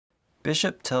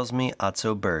Bishop tells me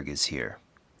Otto Berg is here.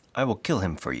 I will kill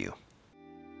him for you.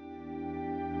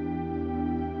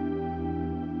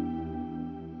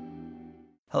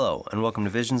 Hello, and welcome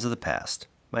to Visions of the Past.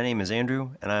 My name is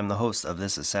Andrew, and I am the host of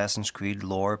this Assassin's Creed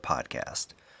lore podcast.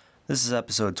 This is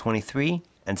episode 23,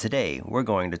 and today we're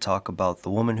going to talk about the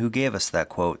woman who gave us that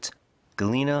quote,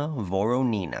 Galina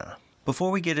Voronina. Before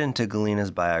we get into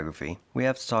Galina's biography, we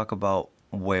have to talk about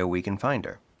where we can find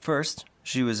her. First,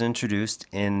 she was introduced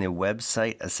in the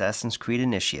website Assassin's Creed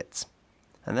Initiates,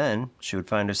 and then she would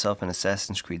find herself in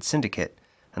Assassin's Creed Syndicate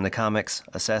and the comics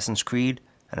Assassin's Creed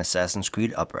and Assassin's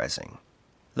Creed Uprising.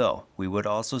 Though we would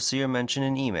also see her mentioned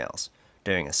in emails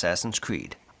during Assassin's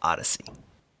Creed Odyssey.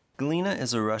 Galina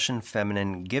is a Russian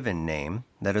feminine given name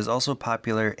that is also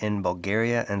popular in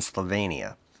Bulgaria and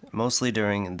Slovenia, mostly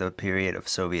during the period of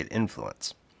Soviet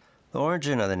influence. The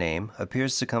origin of the name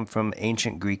appears to come from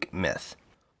ancient Greek myth.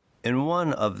 In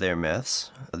one of their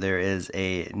myths, there is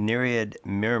a Nereid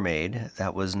mermaid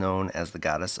that was known as the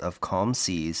goddess of calm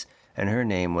seas, and her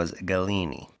name was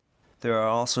Galini. There are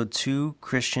also two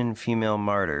Christian female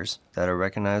martyrs that are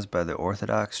recognized by the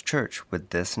Orthodox Church with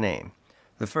this name.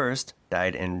 The first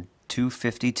died in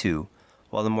 252,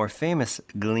 while the more famous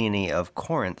Galini of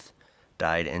Corinth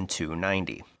died in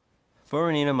 290.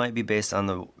 Voronina might be based on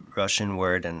the Russian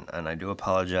word, and I do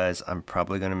apologize, I'm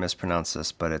probably going to mispronounce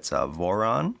this, but it's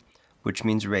voron, which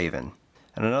means raven.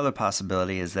 And another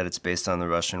possibility is that it's based on the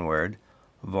Russian word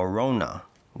vorona,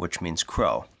 which means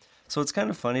crow. So it's kind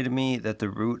of funny to me that the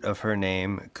root of her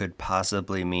name could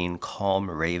possibly mean calm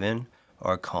raven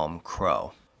or calm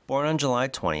crow. Born on July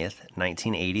 20th,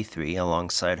 1983,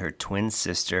 alongside her twin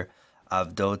sister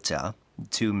Avdota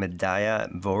to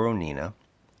Medaya Voronina,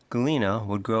 Galina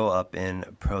would grow up in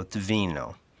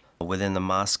Protvino, within the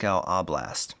Moscow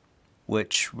Oblast,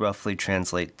 which roughly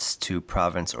translates to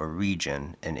province or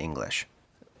region in English,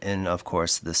 in, of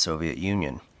course, the Soviet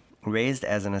Union. Raised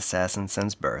as an assassin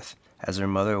since birth, as her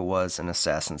mother was an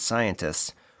assassin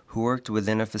scientist who worked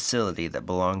within a facility that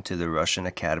belonged to the Russian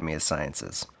Academy of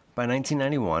Sciences. By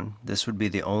 1991, this would be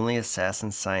the only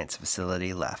assassin science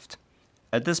facility left.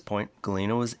 At this point,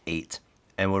 Galina was 8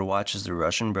 and would watch as the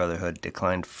Russian Brotherhood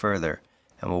declined further,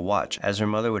 and would watch as her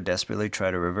mother would desperately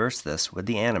try to reverse this with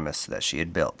the animus that she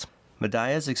had built.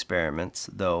 Medaya's experiments,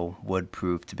 though, would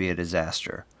prove to be a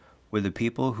disaster, with the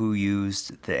people who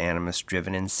used the animus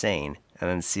driven insane and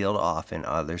then sealed off in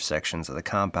other sections of the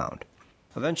compound.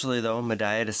 Eventually, though,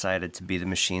 Medaya decided to be the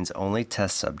machine's only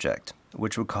test subject,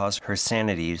 which would cause her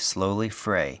sanity to slowly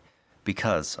fray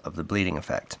because of the bleeding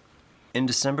effect. In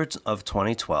December of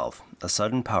 2012, a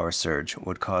sudden power surge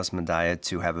would cause Medaya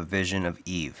to have a vision of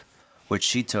Eve, which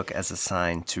she took as a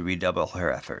sign to redouble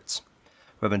her efforts.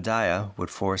 But Medaya would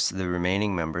force the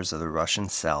remaining members of the Russian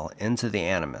cell into the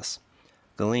Animus.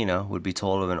 Galina would be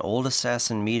told of an old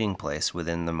assassin meeting place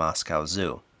within the Moscow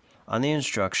Zoo. On the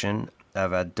instruction of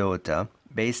Avdota,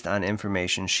 based on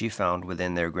information she found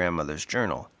within their grandmother's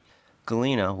journal,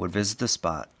 Galina would visit the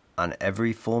spot on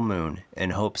every full moon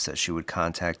in hopes that she would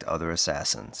contact other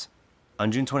assassins.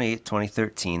 On June 28,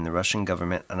 2013, the Russian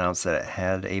government announced that it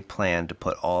had a plan to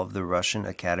put all of the Russian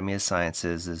Academy of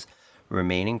Sciences'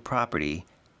 remaining property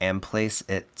and place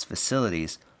its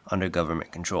facilities under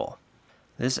government control.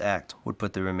 This act would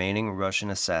put the remaining Russian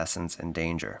assassins in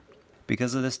danger.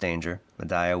 Because of this danger,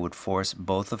 Medaya would force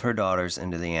both of her daughters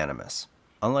into the Animus.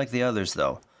 Unlike the others,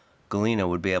 though, Galina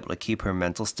would be able to keep her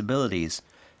mental stabilities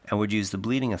and would use the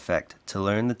bleeding effect to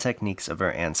learn the techniques of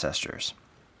her ancestors.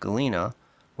 Galina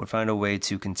would find a way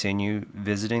to continue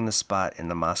visiting the spot in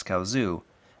the Moscow Zoo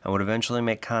and would eventually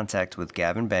make contact with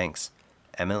Gavin Banks,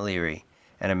 Emmett Leary,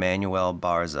 and Emmanuel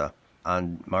Barza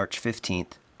on March 15,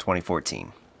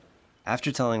 2014.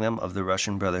 After telling them of the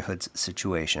Russian Brotherhood's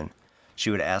situation,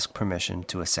 she would ask permission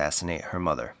to assassinate her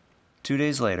mother. 2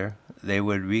 days later, they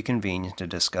would reconvene to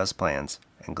discuss plans,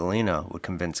 and Galina would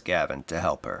convince Gavin to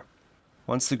help her.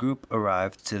 Once the group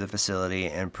arrived to the facility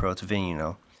in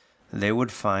Protvino, they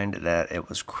would find that it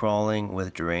was crawling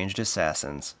with deranged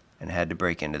assassins and had to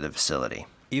break into the facility.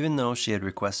 Even though she had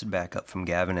requested backup from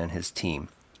Gavin and his team,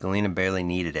 Galina barely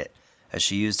needed it, as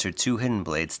she used her 2 hidden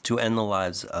blades to end the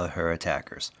lives of her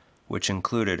attackers, which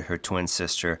included her twin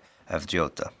sister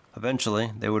Avdota.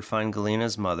 Eventually, they would find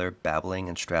Galina's mother babbling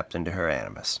and strapped into her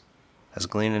animus. As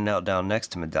Galina knelt down next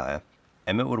to Medaya,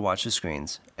 Emmett would watch the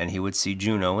screens, and he would see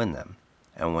Juno in them,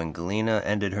 and when Galina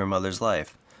ended her mother's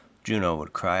life, Juno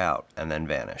would cry out and then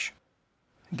vanish.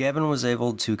 Gavin was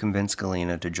able to convince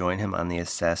Galina to join him on the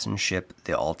assassin ship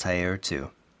the Altair II,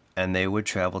 and they would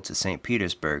travel to St.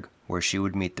 Petersburg, where she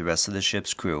would meet the rest of the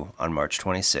ship's crew on March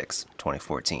 26,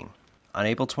 2014. On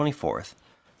April 24th,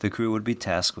 The crew would be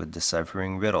tasked with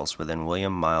deciphering riddles within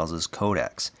William Miles's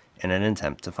codex in an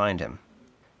attempt to find him.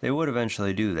 They would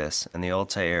eventually do this, and the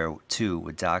Altair II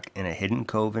would dock in a hidden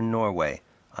cove in Norway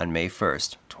on May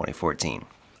 1st, 2014.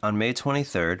 On May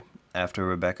 23rd, after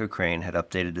Rebecca Crane had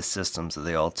updated the systems of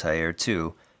the Altair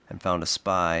II and found a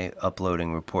spy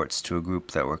uploading reports to a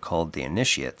group that were called the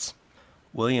Initiates,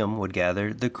 William would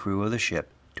gather the crew of the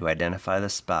ship to identify the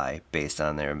spy based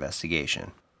on their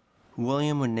investigation.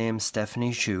 William would name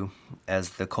Stephanie Shue as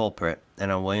the culprit, and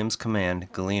on William's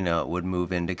command, Galina would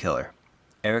move in to kill her.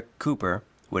 Eric Cooper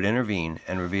would intervene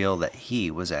and reveal that he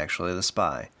was actually the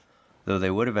spy, though they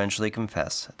would eventually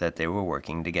confess that they were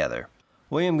working together.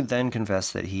 William would then confess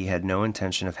that he had no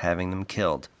intention of having them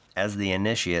killed, as the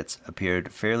Initiates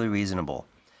appeared fairly reasonable,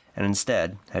 and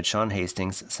instead had Sean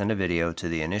Hastings send a video to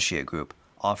the Initiate group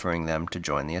offering them to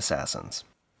join the assassins.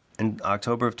 In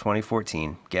October of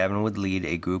 2014, Gavin would lead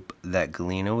a group that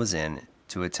Galina was in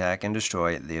to attack and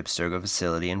destroy the Abstergo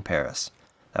facility in Paris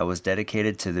that was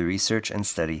dedicated to the research and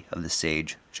study of the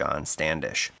sage John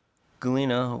Standish.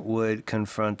 Galina would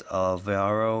confront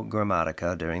Alvaro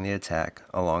Grammatica during the attack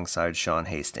alongside Sean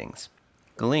Hastings.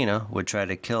 Galina would try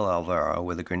to kill Alvaro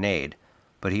with a grenade,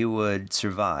 but he would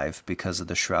survive because of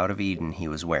the Shroud of Eden he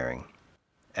was wearing.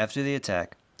 After the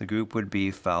attack, the group would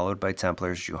be followed by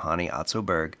Templars Johanni Otto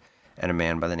Berg and a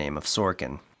man by the name of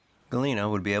Sorkin. Galina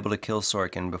would be able to kill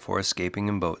Sorkin before escaping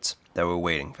in boats that were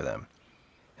waiting for them.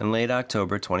 In late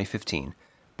October 2015,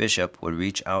 Bishop would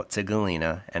reach out to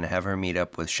Galina and have her meet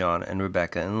up with Sean and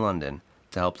Rebecca in London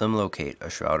to help them locate a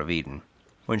Shroud of Eden.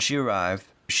 When she arrived,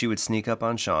 she would sneak up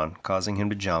on Sean, causing him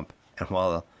to jump, and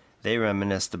while they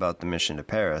reminisced about the mission to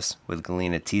Paris, with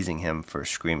Galina teasing him for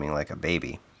screaming like a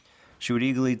baby, she would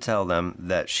eagerly tell them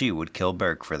that she would kill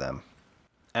Berg for them.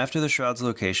 After the Shroud's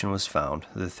location was found,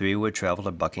 the three would travel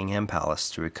to Buckingham Palace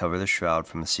to recover the Shroud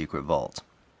from a secret vault.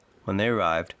 When they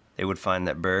arrived, they would find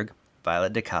that Berg,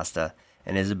 Violet da Costa,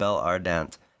 and Isabel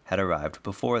Ardent had arrived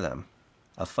before them.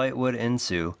 A fight would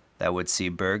ensue that would see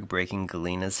Berg breaking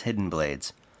Galina's hidden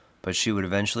blades, but she would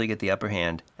eventually get the upper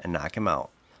hand and knock him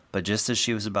out. But just as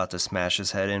she was about to smash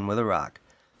his head in with a rock,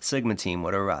 Sigma Team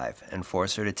would arrive and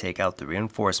force her to take out the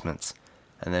reinforcements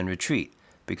and then retreat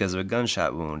because of a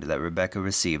gunshot wound that Rebecca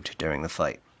received during the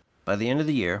fight. By the end of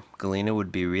the year, Galina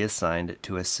would be reassigned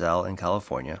to a cell in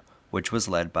California, which was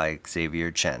led by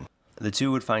Xavier Chen. The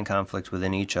two would find conflict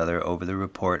within each other over the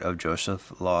report of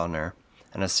Joseph Lawner,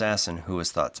 an assassin who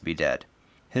was thought to be dead.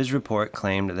 His report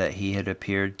claimed that he had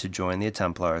appeared to join the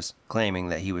Templars, claiming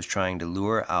that he was trying to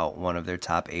lure out one of their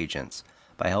top agents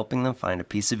by helping them find a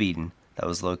piece of Eden that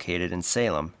was located in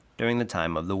Salem during the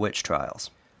time of the witch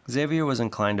trials. Xavier was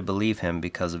inclined to believe him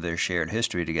because of their shared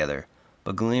history together,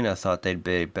 but Galina thought they'd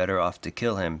be better off to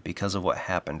kill him because of what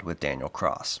happened with Daniel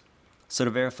Cross. So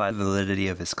to verify the validity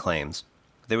of his claims,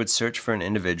 they would search for an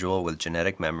individual with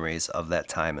genetic memories of that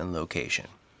time and location.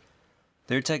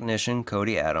 Their technician,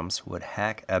 Cody Adams, would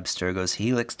hack Abstergo's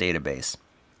Helix database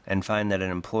and find that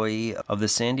an employee of the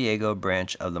San Diego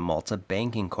branch of the Malta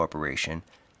Banking Corporation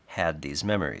had these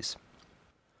memories.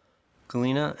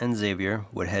 Galina and Xavier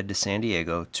would head to San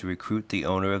Diego to recruit the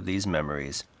owner of these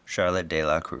memories, Charlotte de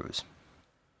la Cruz.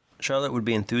 Charlotte would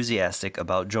be enthusiastic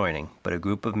about joining, but a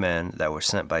group of men that were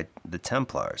sent by the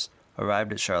Templars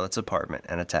arrived at Charlotte's apartment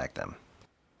and attacked them.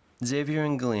 Xavier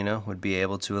and Galina would be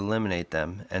able to eliminate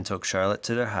them and took Charlotte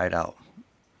to their hideout,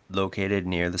 located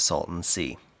near the Salton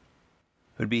Sea.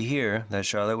 It would be here that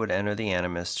Charlotte would enter the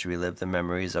Animus to relive the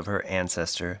memories of her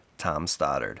ancestor, Tom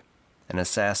Stoddard, an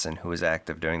assassin who was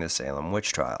active during the Salem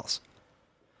witch trials.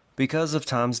 Because of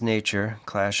Tom's nature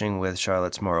clashing with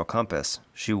Charlotte's moral compass,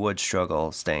 she would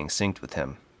struggle staying synced with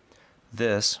him.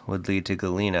 This would lead to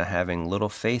Galina having little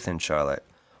faith in Charlotte,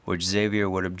 which Xavier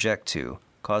would object to,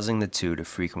 causing the two to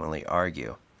frequently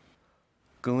argue.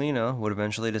 Galina would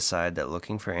eventually decide that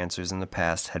looking for answers in the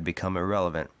past had become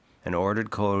irrelevant and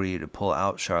ordered Cody to pull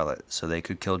out Charlotte so they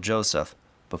could kill Joseph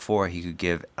before he could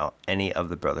give out any of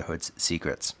the Brotherhood's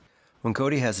secrets. When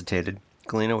Cody hesitated,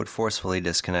 Galina would forcefully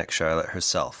disconnect Charlotte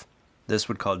herself. This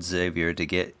would cause Xavier to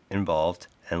get involved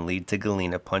and lead to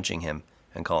Galina punching him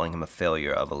and calling him a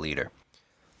failure of a leader.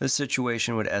 This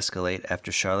situation would escalate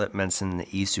after Charlotte mentioned the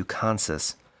Isu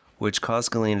Kansas, which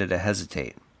caused Galina to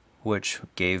hesitate, which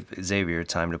gave Xavier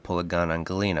time to pull a gun on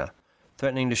Galina,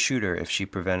 threatening to shoot her if she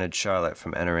prevented Charlotte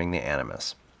from entering the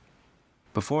Animus.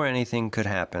 Before anything could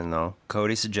happen, though,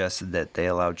 Cody suggested that they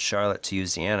allowed Charlotte to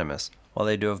use the Animus while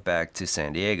they drove back to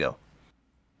San Diego.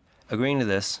 Agreeing to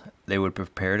this, they would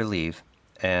prepare to leave,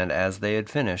 and as they had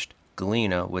finished,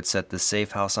 Galina would set the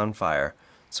safe house on fire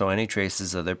so any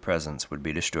traces of their presence would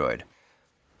be destroyed.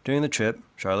 During the trip,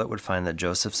 Charlotte would find that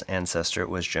Joseph's ancestor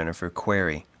was Jennifer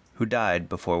Query, who died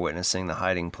before witnessing the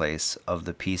hiding place of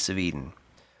the Piece of Eden,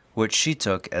 which she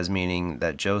took as meaning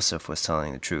that Joseph was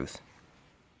telling the truth.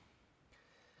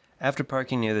 After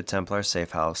parking near the Templar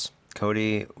safe house,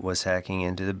 Cody was hacking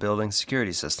into the building's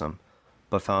security system,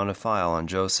 but found a file on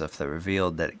Joseph that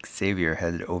revealed that Xavier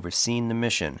had overseen the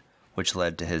mission which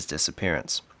led to his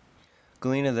disappearance.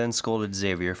 Galina then scolded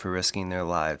Xavier for risking their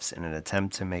lives in an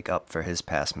attempt to make up for his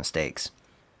past mistakes.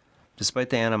 Despite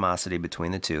the animosity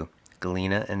between the two,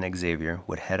 Galina and Xavier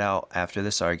would head out after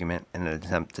this argument in an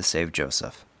attempt to save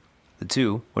Joseph. The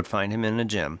two would find him in a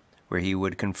gym, where he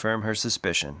would confirm her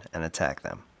suspicion and attack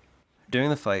them. During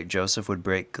the fight, Joseph would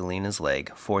break Galina's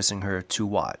leg, forcing her to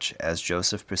watch as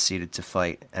Joseph proceeded to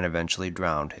fight and eventually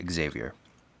drowned Xavier.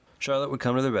 Charlotte would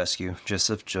come to the rescue just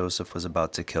as Joseph was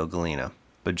about to kill Galina,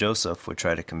 but Joseph would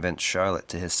try to convince Charlotte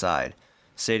to his side,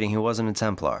 stating he wasn't a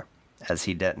Templar, as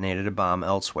he detonated a bomb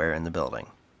elsewhere in the building.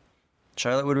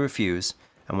 Charlotte would refuse,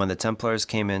 and when the Templars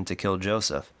came in to kill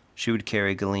Joseph, she would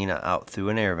carry Galina out through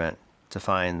an air vent to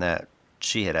find that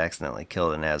she had accidentally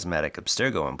killed an asthmatic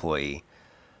Abstergo employee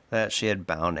that she had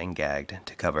bound and gagged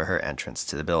to cover her entrance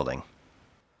to the building.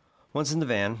 Once in the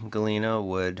van, Galina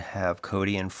would have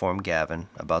Cody inform Gavin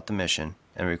about the mission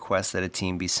and request that a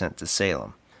team be sent to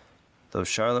Salem, though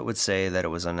Charlotte would say that it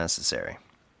was unnecessary.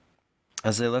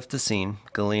 As they left the scene,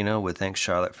 Galina would thank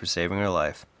Charlotte for saving her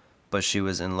life, but she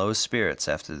was in low spirits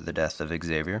after the death of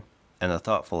Xavier and the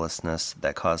thoughtlessness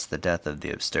that caused the death of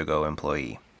the Abstergo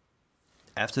employee.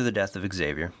 After the death of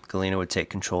Xavier, Galina would take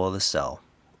control of the cell,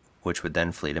 which would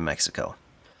then flee to Mexico.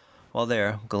 While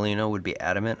there, Galina would be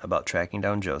adamant about tracking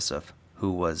down Joseph,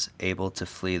 who was able to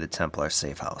flee the Templar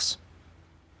safe house.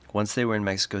 Once they were in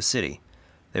Mexico City,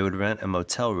 they would rent a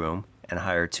motel room and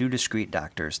hire 2 discreet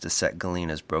doctors to set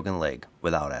Galina's broken leg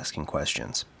without asking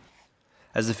questions.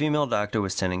 As the female doctor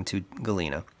was tending to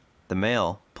Galina, the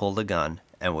male pulled a gun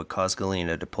and would cause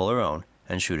Galina to pull her own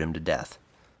and shoot him to death.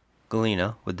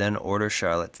 Galina would then order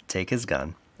Charlotte to take his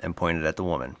gun and point it at the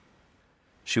woman.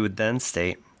 She would then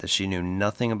state that she knew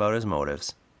nothing about his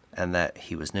motives and that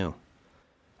he was new.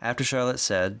 After Charlotte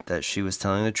said that she was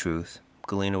telling the truth,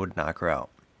 Galina would knock her out.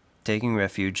 Taking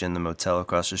refuge in the motel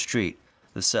across the street,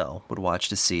 the cell would watch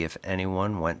to see if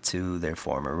anyone went to their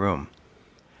former room.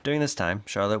 During this time,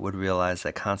 Charlotte would realize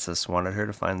that Kansas wanted her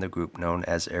to find the group known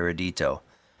as Erudito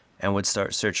and would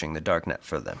start searching the darknet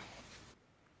for them.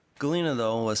 Galina,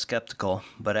 though, was skeptical,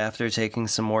 but after taking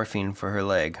some morphine for her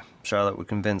leg, Charlotte would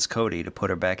convince Cody to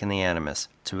put her back in the Animus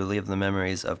to relieve the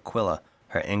memories of Quilla,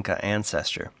 her Inca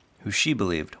ancestor, who she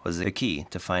believed was the key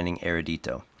to finding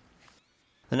Erudito.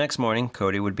 The next morning,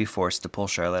 Cody would be forced to pull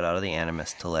Charlotte out of the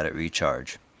Animus to let it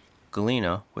recharge.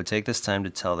 Galina would take this time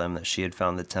to tell them that she had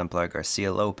found the Templar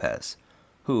Garcia Lopez,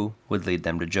 who would lead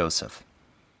them to Joseph.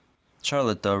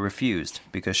 Charlotte, though, refused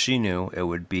because she knew it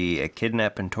would be a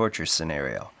kidnap and torture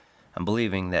scenario, and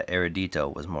believing that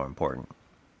Erudito was more important.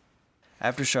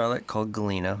 After Charlotte called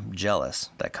Galina jealous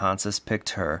that Kansas picked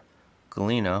her,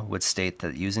 Galina would state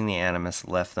that using the Animus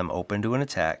left them open to an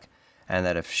attack, and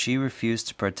that if she refused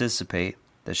to participate,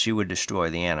 that she would destroy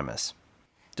the Animus.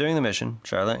 During the mission,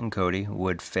 Charlotte and Cody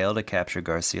would fail to capture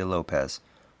Garcia Lopez,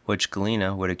 which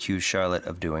Galina would accuse Charlotte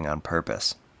of doing on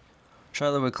purpose.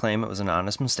 Charlotte would claim it was an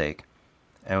honest mistake,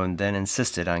 and then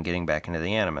insisted on getting back into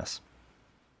the Animus.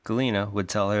 Galina would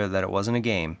tell her that it wasn't a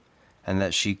game, and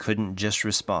that she couldn't just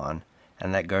respawn,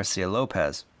 and that Garcia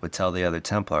Lopez would tell the other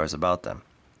Templars about them,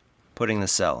 putting the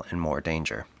cell in more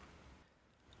danger.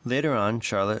 Later on,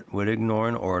 Charlotte would ignore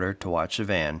an order to watch the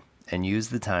van and use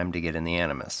the time to get in the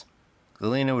Animus.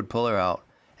 Galina would pull her out,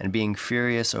 and being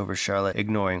furious over Charlotte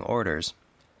ignoring orders,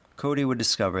 Cody would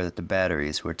discover that the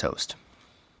batteries were toast.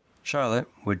 Charlotte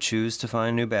would choose to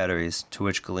find new batteries, to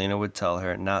which Galina would tell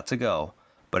her not to go,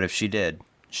 but if she did,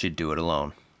 she'd do it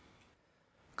alone.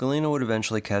 Galina would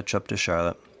eventually catch up to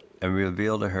Charlotte and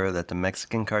reveal to her that the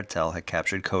Mexican cartel had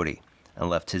captured Cody and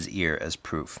left his ear as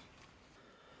proof.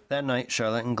 That night,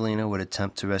 Charlotte and Galina would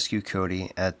attempt to rescue Cody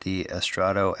at the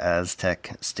Estrado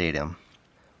Aztec Stadium,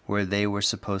 where they were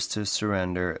supposed to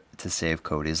surrender to save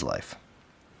Cody's life.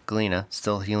 Galina,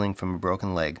 still healing from a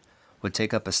broken leg, would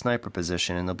take up a sniper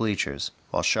position in the bleachers,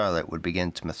 while Charlotte would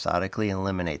begin to methodically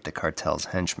eliminate the cartel's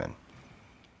henchmen.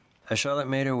 As Charlotte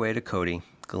made her way to Cody,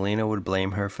 Galina would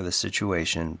blame her for the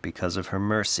situation because of her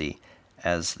mercy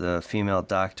as the female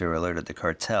doctor alerted the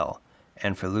cartel,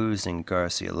 and for losing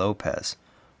Garcia Lopez,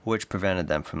 which prevented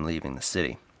them from leaving the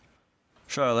city.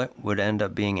 Charlotte would end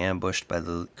up being ambushed by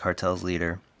the cartel's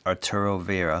leader, Arturo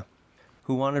Vera,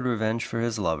 who wanted revenge for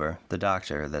his lover, the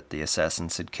doctor that the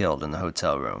assassins had killed in the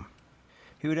hotel room.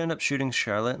 He would end up shooting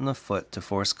Charlotte in the foot to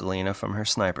force Galina from her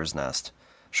sniper's nest.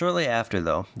 Shortly after,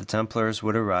 though, the Templars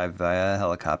would arrive via a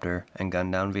helicopter and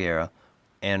gun down Vieira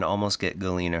and almost get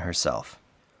Galina herself.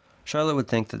 Charlotte would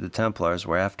think that the Templars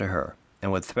were after her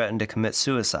and would threaten to commit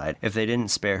suicide if they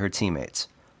didn't spare her teammates.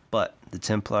 But the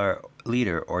Templar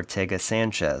leader, Ortega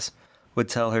Sanchez, would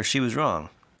tell her she was wrong,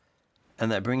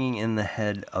 and that bringing in the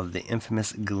head of the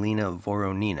infamous Galina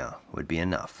Voronina would be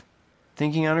enough.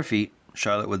 Thinking on her feet,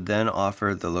 Charlotte would then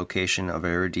offer the location of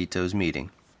Erudito's meeting,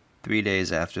 3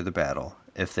 days after the battle,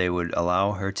 if they would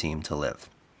allow her team to live.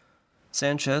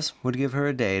 Sanchez would give her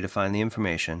a day to find the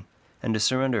information and to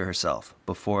surrender herself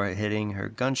before hitting her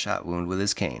gunshot wound with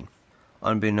his cane,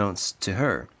 unbeknownst to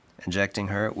her, injecting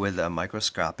her with a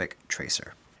microscopic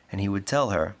tracer. And he would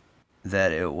tell her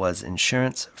that it was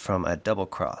insurance from a double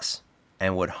cross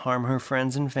and would harm her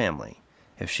friends and family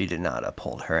if she did not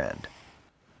uphold her end.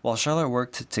 While Charlotte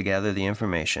worked to gather the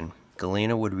information,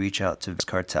 Galina would reach out to the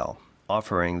cartel,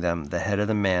 offering them the head of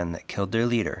the man that killed their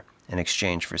leader in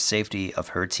exchange for safety of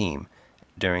her team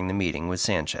during the meeting with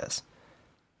Sanchez.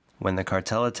 When the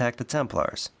cartel attacked the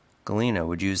Templars, Galina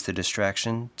would use the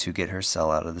distraction to get her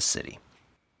cell out of the city.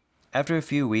 After a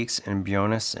few weeks in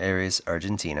Buenos Aires,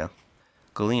 Argentina,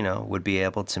 Galina would be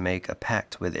able to make a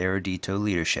pact with Erudito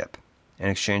leadership. In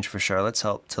exchange for Charlotte's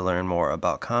help to learn more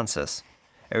about Kansas,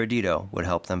 Erudito would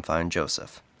help them find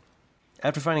Joseph.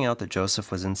 After finding out that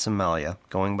Joseph was in Somalia,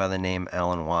 going by the name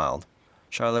Alan Wilde,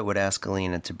 Charlotte would ask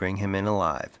Galina to bring him in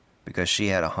alive because she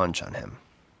had a hunch on him.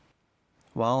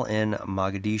 While in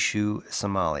Mogadishu,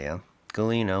 Somalia,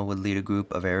 Galina would lead a group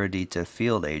of Erudito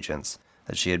field agents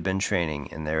that she had been training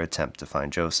in their attempt to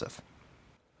find Joseph.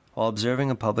 While observing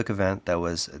a public event that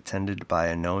was attended by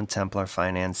a known Templar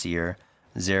financier,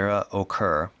 Zara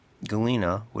Okur,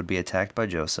 Galina would be attacked by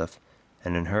Joseph,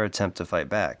 and in her attempt to fight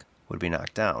back, would be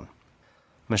knocked down.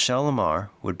 Michel Lamar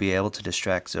would be able to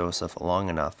distract Joseph long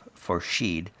enough for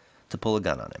Sheed to pull a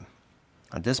gun on him.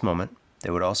 At this moment, they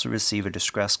would also receive a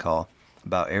distress call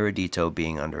about Erudito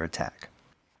being under attack.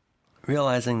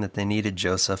 Realizing that they needed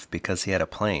Joseph because he had a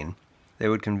plane, they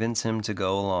would convince him to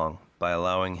go along by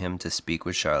allowing him to speak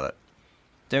with Charlotte.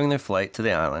 During their flight to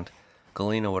the island,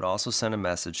 Galina would also send a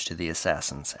message to the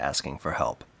assassins asking for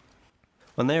help.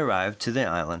 When they arrived to the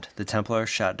island, the Templars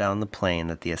shot down the plane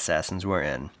that the assassins were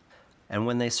in, and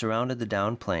when they surrounded the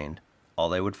downed plane, all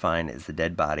they would find is the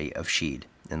dead body of Sheed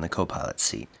in the co-pilot's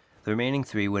seat. The remaining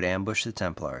 3 would ambush the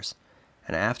Templars,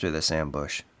 and after this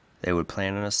ambush, they would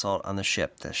plan an assault on the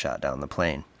ship that shot down the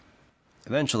plane.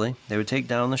 Eventually, they would take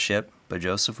down the ship, but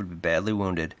Joseph would be badly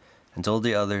wounded and told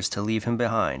the others to leave him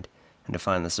behind and to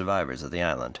find the survivors of the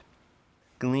island.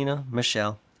 Galina,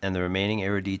 Michel, and the remaining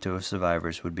Erudito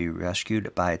survivors would be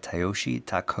rescued by Tayoshi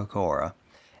Takakura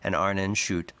and Arnon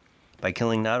Shute by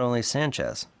killing not only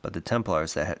Sanchez, but the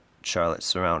Templars that had Charlotte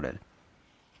surrounded.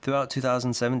 Throughout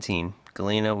 2017,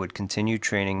 Galina would continue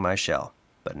training Michel,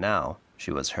 but now she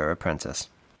was her apprentice.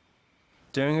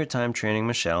 During her time training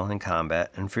Michel in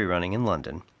combat and free-running in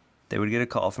London, they would get a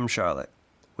call from Charlotte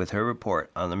with her report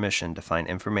on the mission to find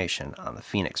information on the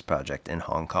Phoenix Project in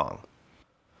Hong Kong.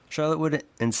 Charlotte would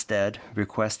instead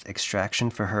request extraction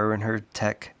for her and her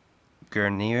tech,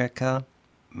 Guernica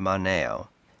Maneo,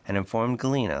 and informed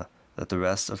Galina that the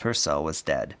rest of her cell was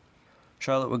dead.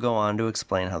 Charlotte would go on to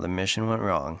explain how the mission went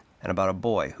wrong and about a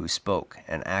boy who spoke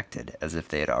and acted as if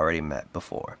they had already met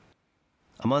before.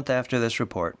 A month after this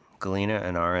report, Galina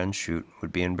and R.N. Shute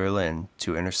would be in Berlin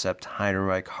to intercept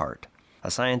Heinrich Hart,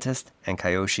 a scientist and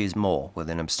Kayoshi's mole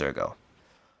within Abstergo.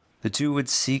 The two would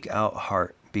seek out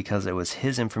Hart because it was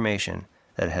his information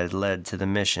that had led to the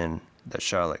mission that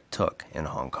Charlotte took in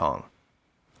Hong Kong.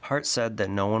 Hart said that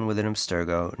no one within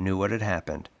Abstergo knew what had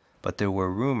happened, but there were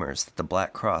rumors that the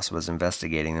Black Cross was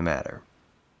investigating the matter.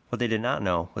 What they did not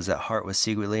know was that Hart was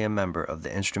secretly a member of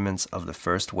the Instruments of the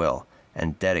First Will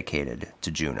and dedicated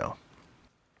to Juno.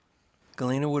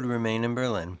 Galina would remain in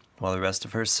Berlin while the rest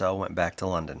of her cell went back to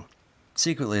London.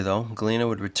 Secretly, though, Galina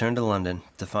would return to London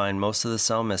to find most of the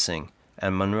cell missing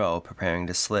and Monroe preparing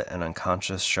to slit an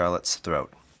unconscious Charlotte's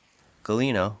throat.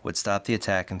 Galina would stop the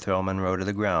attack and throw Monroe to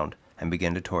the ground and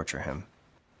begin to torture him.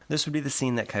 This would be the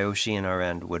scene that Kayoshi and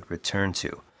Arend would return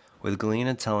to, with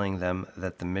Galina telling them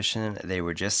that the mission they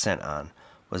were just sent on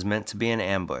was meant to be an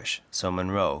ambush so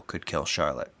Monroe could kill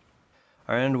Charlotte.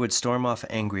 Arend would storm off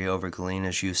angry over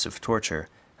Galina's use of torture,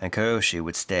 and Kayoshi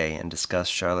would stay and discuss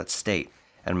Charlotte's state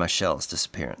and Michelle's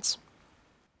disappearance.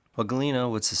 While Galina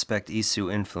would suspect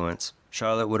Isu influence,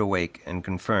 Charlotte would awake and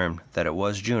confirm that it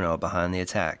was Juno behind the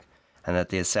attack and that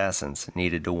the assassins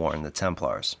needed to warn the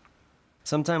Templars.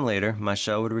 Sometime later,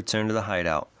 Michelle would return to the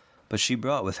hideout, but she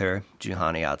brought with her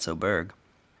Juhani Atzo Berg.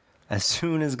 As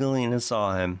soon as Galina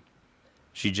saw him,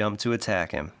 she jumped to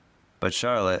attack him, but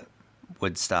Charlotte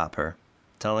would stop her,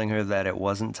 telling her that it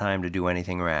wasn't time to do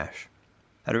anything rash.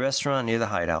 At a restaurant near the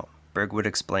hideout, Berg would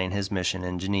explain his mission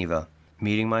in Geneva,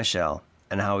 meeting Michel,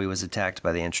 and how he was attacked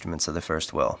by the instruments of the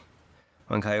First Will.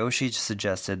 When Kyoshi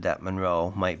suggested that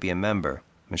Monroe might be a member,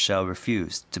 Michel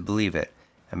refused to believe it,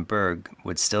 and Berg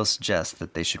would still suggest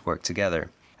that they should work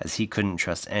together, as he couldn't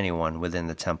trust anyone within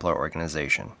the Templar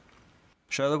organization.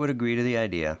 Charlotte would agree to the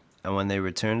idea, and when they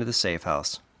returned to the safe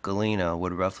house, Galina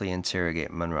would roughly interrogate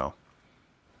Monroe.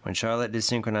 When Charlotte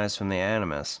desynchronized from the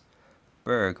Animus,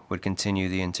 Berg would continue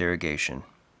the interrogation.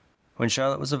 When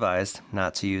Charlotte was advised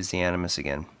not to use the Animus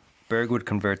again, Berg would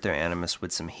convert their Animus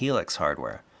with some Helix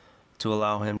hardware to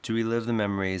allow him to relive the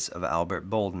memories of Albert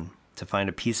Bolden to find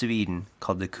a piece of Eden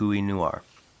called the Kui Noir.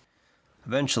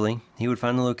 Eventually, he would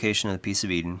find the location of the piece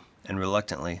of Eden, and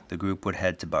reluctantly, the group would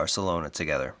head to Barcelona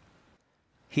together.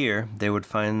 Here, they would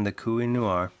find the Kui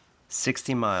Noir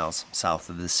 60 miles south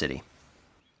of the city.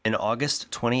 In August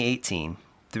 2018,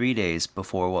 3 days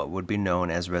before what would be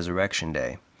known as Resurrection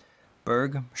Day,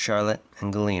 Berg, Charlotte,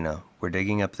 and Galina were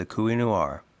digging up the Kui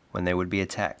Noir when they would be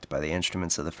attacked by the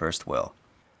instruments of the First Will.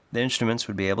 The instruments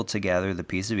would be able to gather the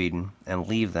piece of Eden and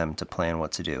leave them to plan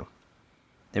what to do.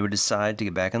 They would decide to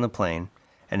get back on the plane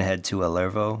and head to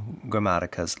Alervo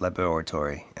Grammatica's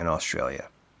laboratory in Australia.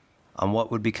 On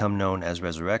what would become known as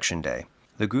Resurrection Day,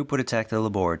 the group would attack the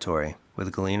laboratory,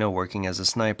 with Galina working as a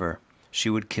sniper. She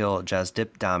would kill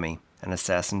Jazdip Dami, an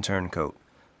assassin turncoat.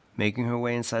 Making her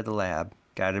way inside the lab,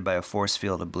 guided by a force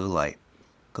field of blue light,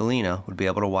 Galina would be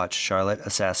able to watch Charlotte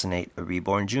assassinate a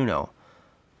reborn Juno,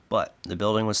 but the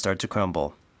building would start to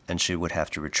crumble, and she would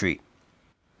have to retreat.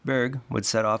 Berg would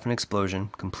set off an explosion,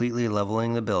 completely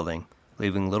leveling the building,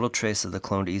 leaving little trace of the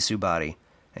cloned Isu body,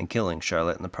 and killing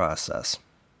Charlotte in the process.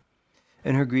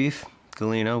 In her grief,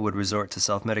 Galina would resort to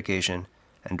self-medication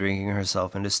and drinking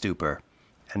herself into stupor,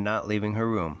 and not leaving her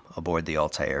room aboard the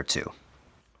Altair II.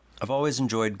 I've always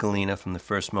enjoyed Galina from the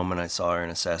first moment I saw her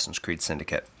in Assassin's Creed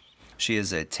Syndicate. She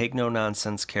is a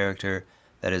take-no-nonsense character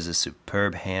that is a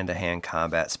superb hand-to-hand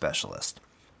combat specialist.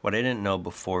 What I didn't know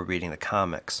before reading the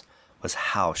comics was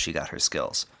how she got her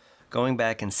skills. Going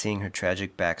back and seeing her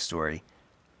tragic backstory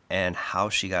and how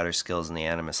she got her skills in the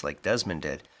Animus like Desmond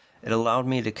did, it allowed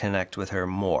me to connect with her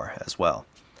more as well.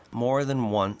 More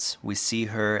than once, we see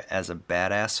her as a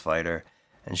badass fighter,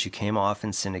 and she came off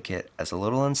in Syndicate as a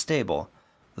little unstable,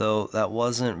 though that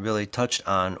wasn't really touched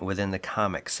on within the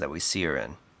comics that we see her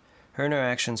in. Her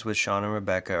interactions with Sean and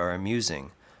Rebecca are amusing,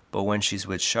 but when she's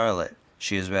with Charlotte,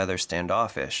 she is rather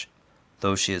standoffish,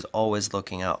 though she is always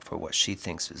looking out for what she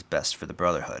thinks is best for the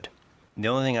Brotherhood. The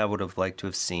only thing I would have liked to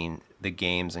have seen the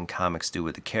games and comics do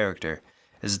with the character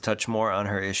is to touch more on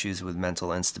her issues with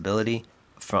mental instability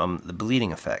from the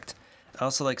bleeding effect. I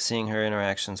also like seeing her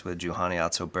interactions with Juhani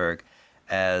Otto Berg,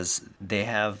 as they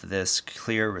have this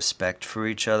clear respect for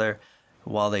each other.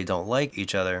 While they don't like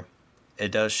each other,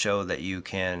 it does show that you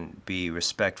can be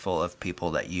respectful of people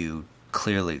that you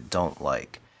clearly don't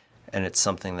like, and it's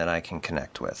something that I can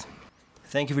connect with.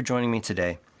 Thank you for joining me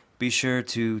today. Be sure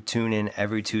to tune in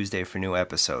every Tuesday for new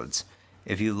episodes.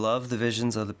 If you love the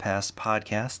Visions of the Past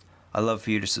podcast, I'd love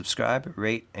for you to subscribe,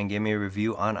 rate, and give me a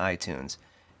review on iTunes.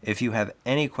 If you have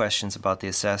any questions about the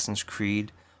Assassin's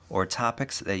Creed or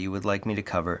topics that you would like me to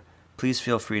cover, please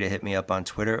feel free to hit me up on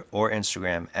Twitter or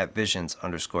Instagram at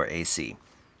visions_AC.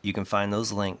 You can find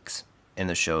those links in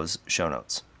the show's show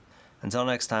notes. Until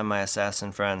next time, my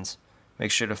assassin friends,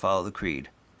 make sure to follow the Creed.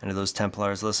 And to those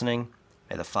Templars listening,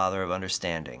 may the Father of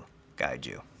Understanding guide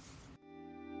you.